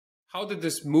How did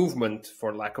this movement,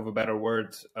 for lack of a better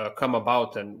word, come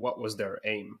about, and what was their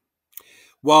aim?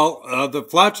 Well, the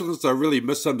flagellants are really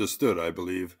misunderstood, I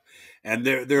believe. And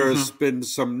there has been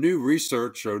some new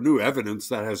research or new evidence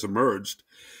that has emerged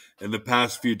in the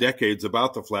past few decades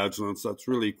about the flagellants that's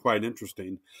really quite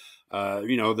interesting.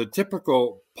 The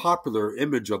typical popular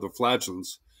image of the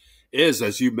flagellants is,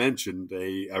 as you mentioned,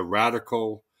 a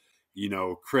radical,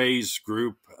 crazed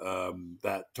group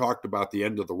that talked about the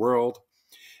end of the world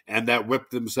and that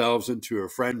whipped themselves into a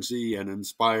frenzy and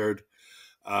inspired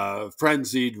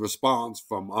frenzied response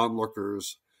from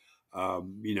onlookers,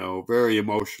 very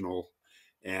emotional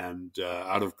and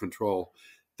out of control.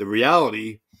 The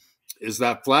reality is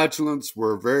that flagellants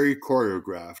were very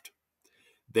choreographed.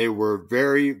 They were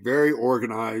very, very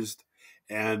organized,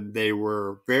 and they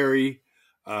were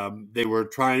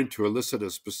trying to elicit a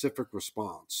specific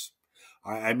response.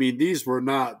 I mean, these were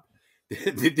not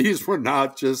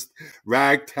just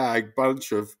ragtag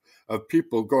bunch of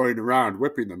people going around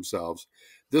whipping themselves.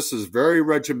 This is very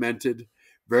regimented,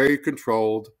 very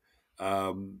controlled,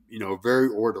 very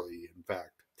orderly, in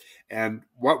fact. And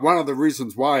one of the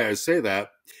reasons why I say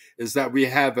that is that we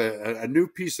have a new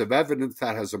piece of evidence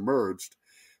that has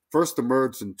first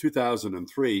emerged in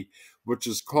 2003, which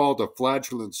is called a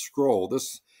flagellant scroll.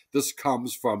 This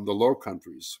comes from the Low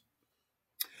Countries.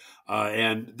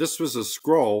 And this was a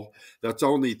scroll that's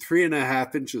only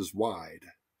 3.5 inches wide.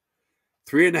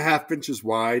 3.5 inches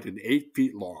wide and 8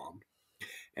 feet long.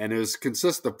 And it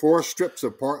consists of 4 strips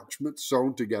of parchment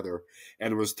sewn together,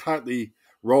 and it was tightly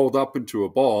rolled up into a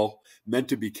ball meant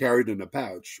to be carried in a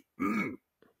pouch.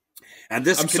 And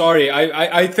this sorry,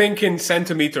 I think in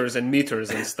centimeters and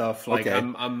meters and stuff. Like okay.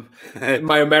 I'm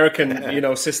my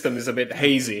American system is a bit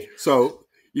hazy. So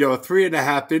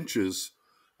 3.5 inches.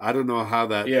 I don't know how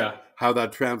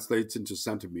that translates into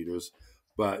centimeters,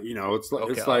 but it's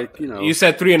like You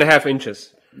said 3.5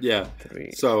 inches. Yeah.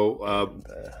 So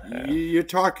you're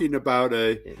talking about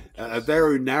a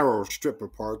very narrow strip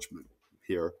of parchment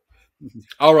here.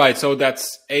 All right. So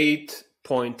that's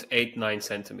 8.89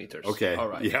 centimeters. Okay. All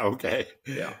right. Yeah. Okay.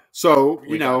 Yeah. So,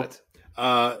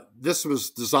 this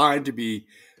was designed to be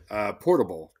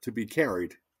portable, to be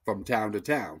carried from town to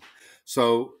town.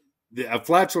 So a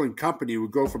flagellant company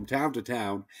would go from town to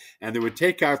town, and they would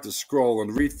take out the scroll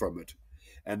and read from it.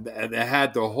 And they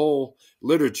had the whole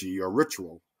liturgy or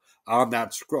ritual on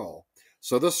that scroll.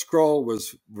 So this scroll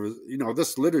this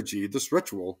liturgy, this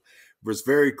ritual was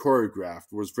very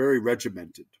choreographed, was very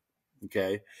regimented.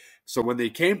 Okay. So when they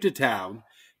came to town,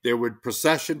 they would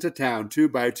procession to town 2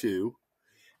 by 2,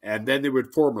 and then they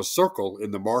would form a circle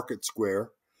in the market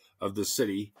square of the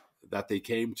city that they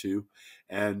came to.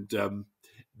 And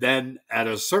then at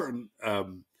a certain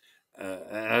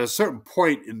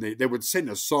point they would sing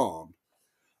a song.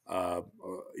 A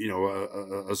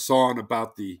song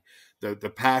about the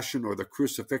passion or the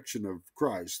crucifixion of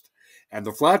Christ. And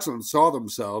the flagellants saw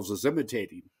themselves as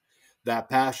imitating that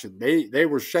passion. They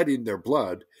were shedding their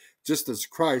blood just as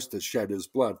Christ has shed his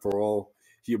blood for all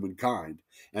humankind.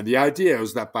 And the idea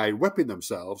is that by whipping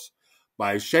themselves,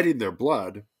 by shedding their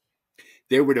blood,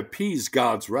 they would appease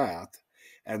God's wrath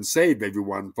and save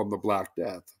everyone from the Black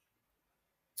Death.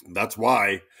 And that's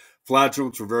why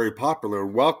flagellants were very popular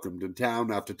and welcomed in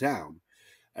town after town.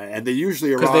 And they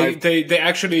usually arrived...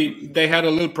 Because they had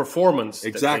a little performance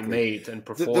exactly. that they made and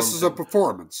performed. This is a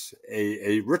performance,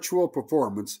 a ritual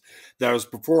performance that was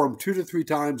performed 2 to 3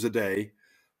 times a day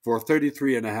for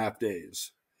 33.5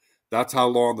 days. That's how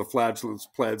long the flagellants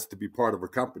pledged to be part of a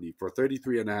company, for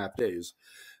 33.5 days.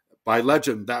 By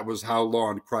legend, that was how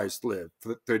long Christ lived,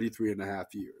 for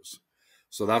 33.5 years.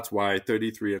 So that's why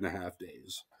 33.5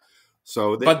 days.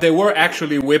 But they were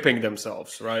actually whipping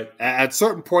themselves, right? At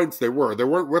certain points they were. They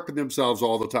weren't whipping themselves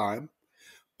all the time,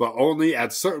 but only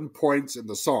at certain points in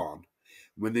the song.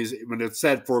 When it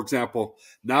said, for example,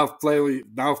 now flail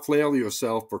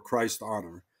yourself for Christ's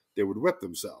honor, they would whip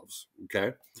themselves,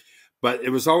 okay? But it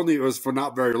was for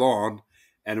not very long,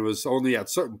 and it was only at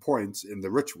certain points in the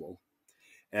ritual.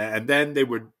 And then they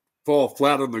would fall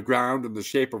flat on the ground in the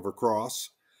shape of a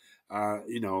cross. Now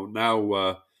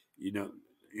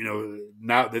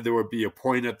that there would be a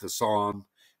point at the song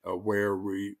where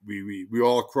we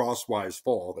all crosswise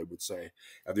fall, they would say,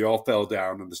 and they all fell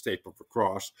down in the shape of a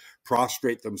cross,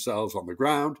 prostrate themselves on the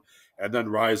ground, and then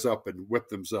rise up and whip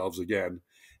themselves again.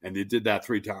 And they did that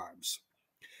 3 times.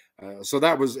 So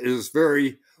it was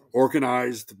very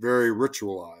organized, very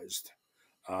ritualized.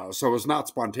 So it was not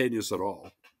spontaneous at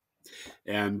all.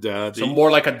 And so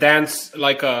more like a dance,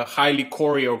 like a highly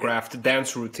choreographed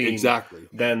dance routine, exactly,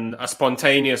 than a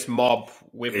spontaneous mob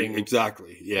whipping.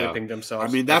 Exactly, yeah, whipping themselves.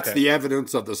 I mean, that's the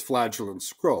evidence of this flagellant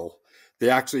scroll. they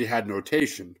actually had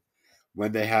notation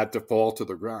when they had to fall to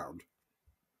the ground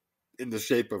in the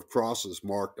shape of crosses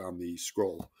marked on the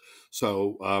scroll.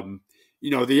 So,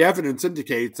 the evidence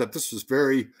indicates that this was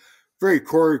very, very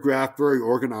choreographed, very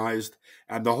organized,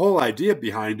 and the whole idea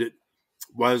behind it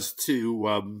was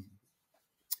to,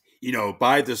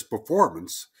 by this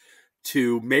performance,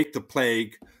 to make the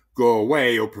plague go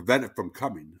away or prevent it from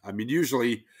coming. I mean,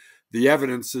 usually the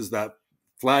evidence is that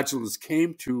flagellants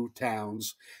came to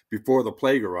towns before the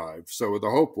plague arrived. So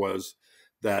the hope was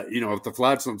that, if the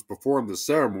flagellants perform the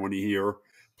ceremony here,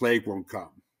 plague won't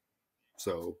come.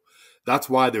 So that's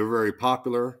why they were very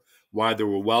popular, why they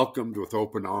were welcomed with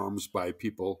open arms by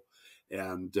people.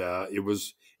 And it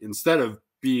was, instead of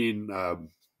being,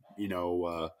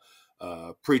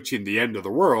 preaching the end of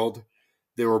the world,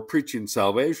 they were preaching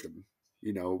salvation.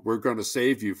 We're going to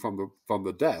save you from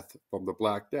the death, from the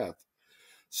Black Death.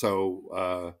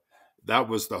 So that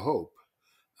was the hope.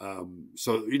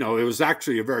 It was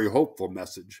actually a very hopeful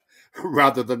message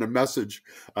rather than a message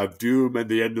of doom and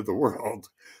the end of the world.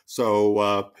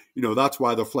 So, that's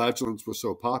why the flagellants were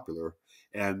so popular.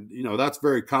 And, that's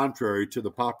very contrary to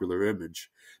the popular image.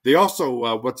 They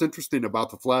also, what's interesting about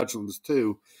the flagellants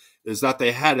too, is that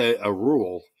they had a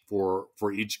rule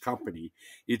for each company.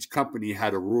 Each company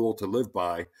had a rule to live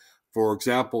by. For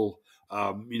example,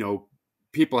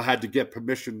 people had to get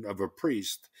permission of a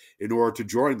priest in order to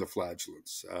join the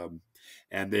flagellants.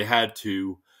 And they had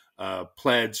to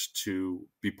pledge to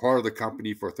be part of the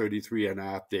company for 33 and a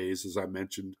half days, as I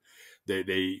mentioned.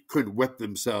 They couldn't whip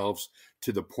themselves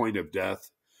to the point of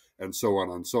death, and so on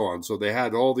and so on. So they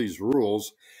had all these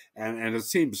rules, and it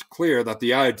seems clear that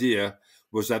the idea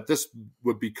was that this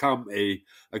would become a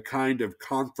kind of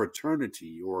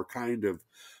confraternity or a kind of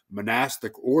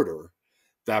monastic order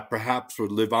that perhaps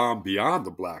would live on beyond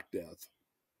the Black Death.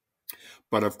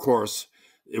 But of course,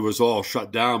 it was all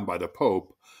shut down by the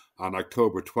Pope on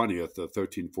October 20th of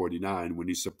 1349 when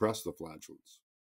he suppressed the flagellants.